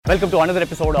Welcome to another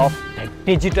episode of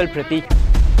Digital Pratik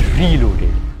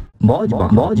Reloaded.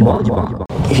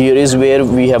 Here is where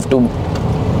we have to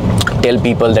tell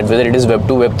people that whether it is Web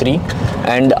 2, Web 3,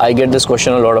 and I get this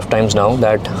question a lot of times now,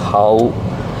 that how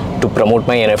to promote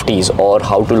my NFTs or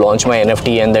how to launch my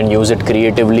NFT and then use it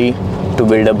creatively to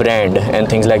build a brand and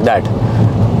things like that.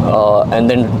 And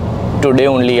then today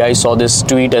only I saw this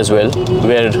tweet as well,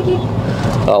 where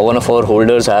one of our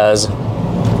holders has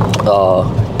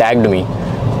tagged me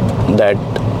that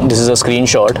this is a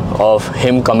screenshot of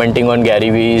him commenting on Gary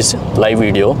Vee's live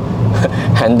video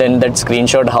and then that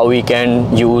screenshot how he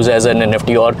can use as an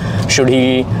NFT, or should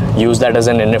he use that as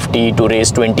an NFT to raise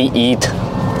 20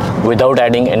 ETH without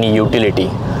adding any utility.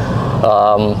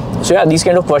 So yeah, these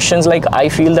kind of questions, like I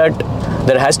feel that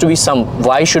there has to be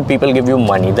why should people give you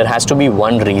money? There has to be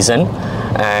one reason,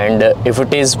 and if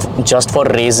it is just for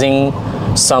raising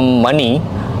some money,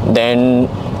 then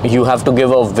you have to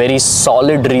give a very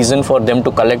solid reason for them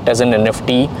to collect as an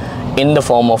NFT in the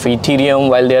form of Ethereum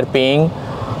while they are paying.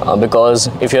 Because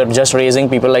if you're just raising,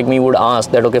 people like me would ask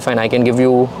that, okay fine, I can give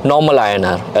you normal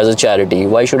INR as a charity,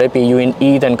 why should I pay you in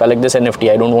ETH and collect this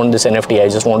NFT? I don't want this NFT, I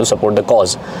just want to support the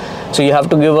cause. So you have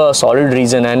to give a solid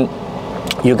reason, and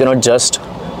you cannot just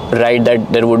write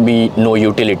that there would be no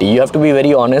utility. You have to be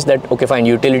very honest that okay fine,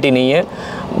 utility nahi hai,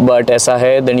 but aisa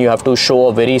hai, then you have to show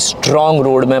a very strong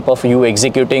roadmap of you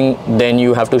executing. Then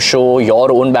you have to show your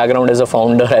own background as a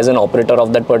founder, as an operator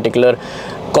of that particular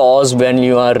cause. When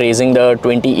you are raising the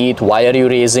 20 ETH, why are you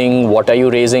raising, what are you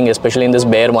raising, especially in this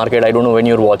bear market. I don't know when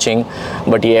you're watching,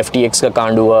 but ये FTX का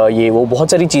कांड हुआ, ये वो बहुत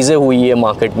सारी चीज़ें हुई है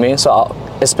market में. So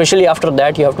especially after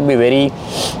that, you have to be very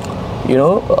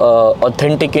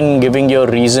authentic in giving your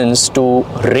reasons to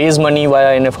raise money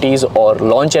via NFTs or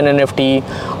launch an NFT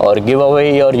or give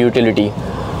away your utility.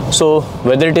 So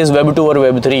whether it is Web 2 or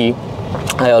Web 3,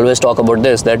 I always talk about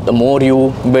this, that the more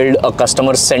you build a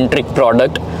customer-centric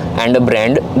product and a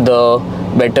brand, the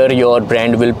better your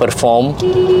brand will perform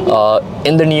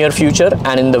in the near future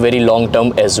and in the very long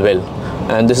term as well.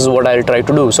 And this is what I'll try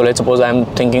to do. So let's suppose I'm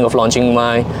thinking of launching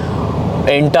my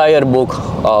entire book,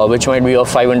 which might be of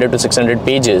 500 to 600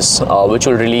 pages, which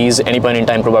will release any point in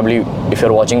time. Probably if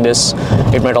you're watching this,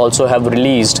 it might also have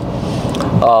released.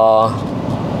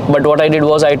 But what I did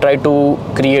was I tried to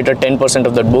create a 10%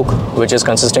 of that book, which is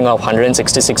consisting of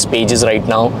 166 pages right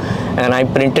now, and I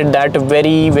printed that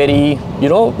very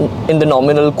in the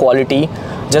nominal quality,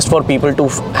 just for people to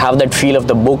have that feel of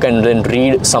the book and then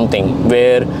read something.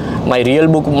 Where my real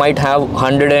book might have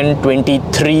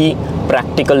 123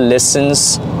 practical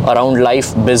lessons around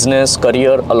life, business,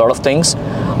 career, a lot of things.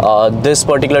 This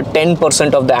particular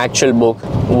 10% of the actual book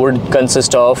would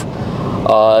consist of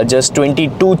just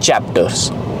 22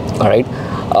 chapters. Alright,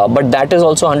 but that is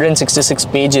also 166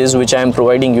 pages which I am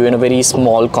providing you in a very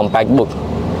small compact book.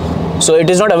 So it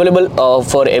is not available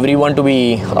for everyone to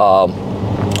be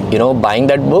buying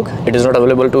that book. It is not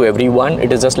available to everyone.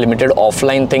 It is just limited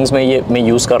offline things मैं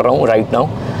use कर रहा हूँ right now.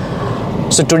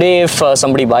 So today if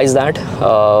somebody buys that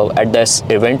at this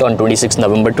event on 26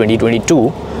 November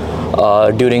 2022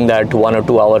 during that 1 or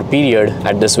 2 hour period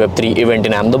at this Web3 event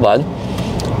in Ahmedabad,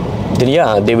 then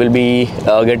yeah, they will be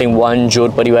getting one Jor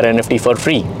Parivar NFT for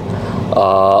free.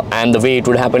 And the way it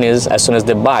would happen is as soon as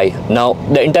they buy. Now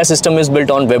the entire system is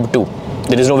built on Web 2.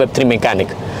 There is no Web 3 mechanic.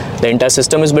 The entire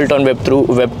system is built on Web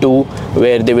 2,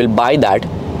 where they will buy that.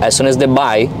 As soon as they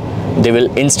buy, they will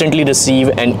instantly receive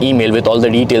an email with all the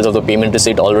details of the payment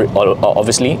receipt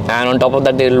obviously, and on top of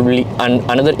that there will be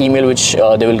another email which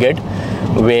they will get,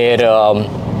 where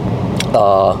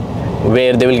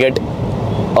they will get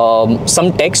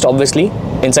some text obviously,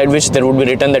 inside which there would be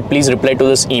written that please reply to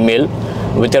this email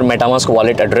with your MetaMask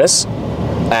wallet address,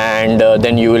 and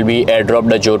then you will be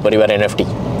airdropped a Jor Parivar NFT.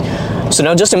 So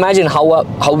now just imagine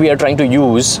how we are trying to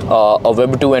use a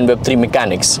Web 2 and Web 3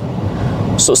 mechanics.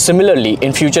 So similarly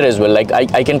in future as well, like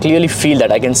I can clearly feel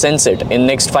that, I can sense it in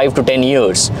next 5 to 10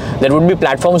 years, there would be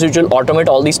platforms which will automate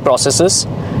all these processes,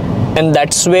 and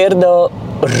that's where the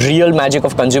real magic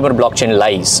of consumer blockchain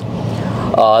lies.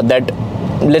 That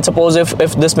let's suppose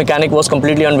if this mechanic was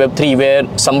completely on Web 3, where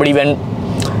somebody, when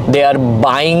they are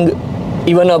buying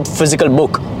even a physical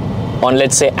book on,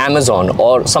 let's say, Amazon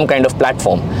or some kind of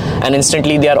platform, and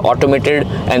instantly they are automated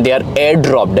and they are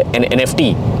airdropped an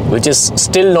NFT which is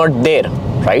still not there,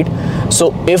 right?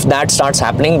 So if that starts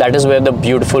happening, that is where the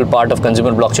beautiful part of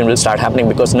consumer blockchain will start happening.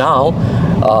 Because now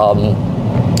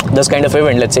this kind of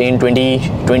event, let's say in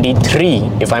 2023,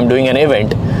 if I'm doing an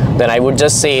event, then I would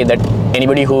just say that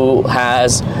anybody who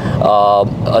has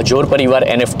a Jor Parivar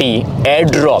NFT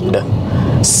airdropped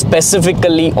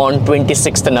specifically on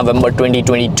 26th November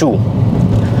 2022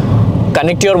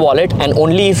 connect your wallet, and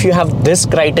only if you have this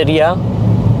criteria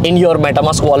in your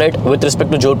MetaMask wallet with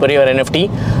respect to Johor Parivar NFT,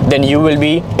 then you will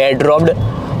be airdropped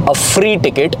a free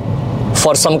ticket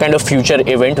for some kind of future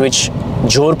event which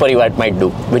Johor Parivar might do,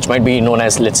 which might be known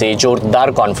as, let's say, Johor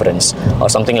Dar Conference or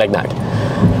something like that.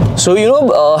 So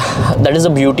that is the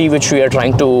beauty which we are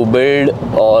trying to build,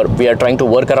 or we are trying to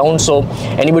work around. So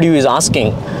anybody who is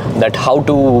asking that how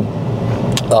to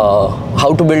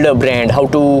build a brand, how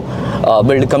to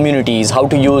build communities, how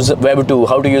to use Web 2,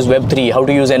 how to use Web 3, how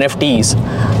to use NFTs,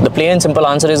 the plain and simple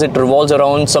answer is it revolves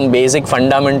around some basic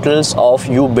fundamentals of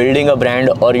you building a brand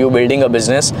or you building a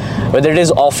business, whether it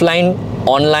is offline,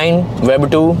 online, Web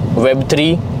 2, Web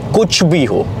 3, kuch bhi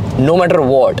ho. No matter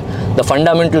what, the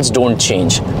fundamentals don't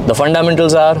change. The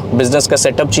fundamentals are business का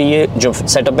setup चाहिए, जो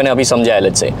setup मैंने अभी समझा है,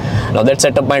 let's say. Now that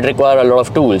setup might require a lot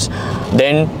of tools.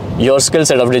 Then your skill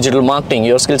set of digital marketing,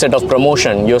 your skill set of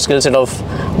promotion, your skill set of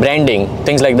branding,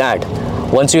 things like that.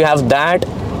 Once you have that,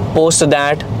 post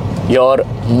that, your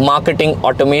marketing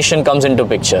automation comes into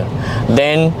picture.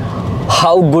 Then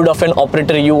how good of an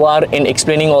operator you are in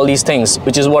explaining all these things,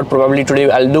 which is what probably today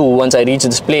I'll do once I reach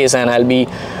this place, and I'll be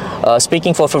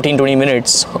speaking for 15-20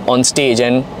 minutes on stage,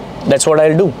 and that's what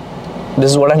I'll do.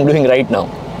 This is what I'm doing right now.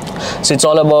 So it's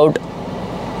all about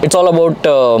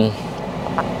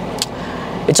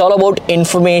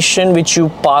information which you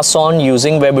pass on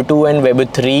using Web 2 and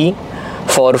Web 3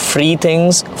 for free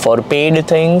things, for paid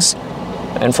things,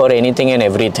 and for anything and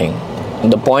everything.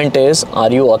 The point is,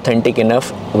 are you authentic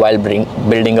enough while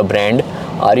building a brand?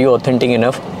 Are you authentic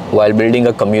enough while building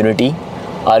a community?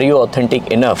 Are you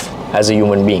authentic enough as a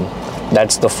human being?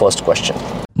 That's the first question.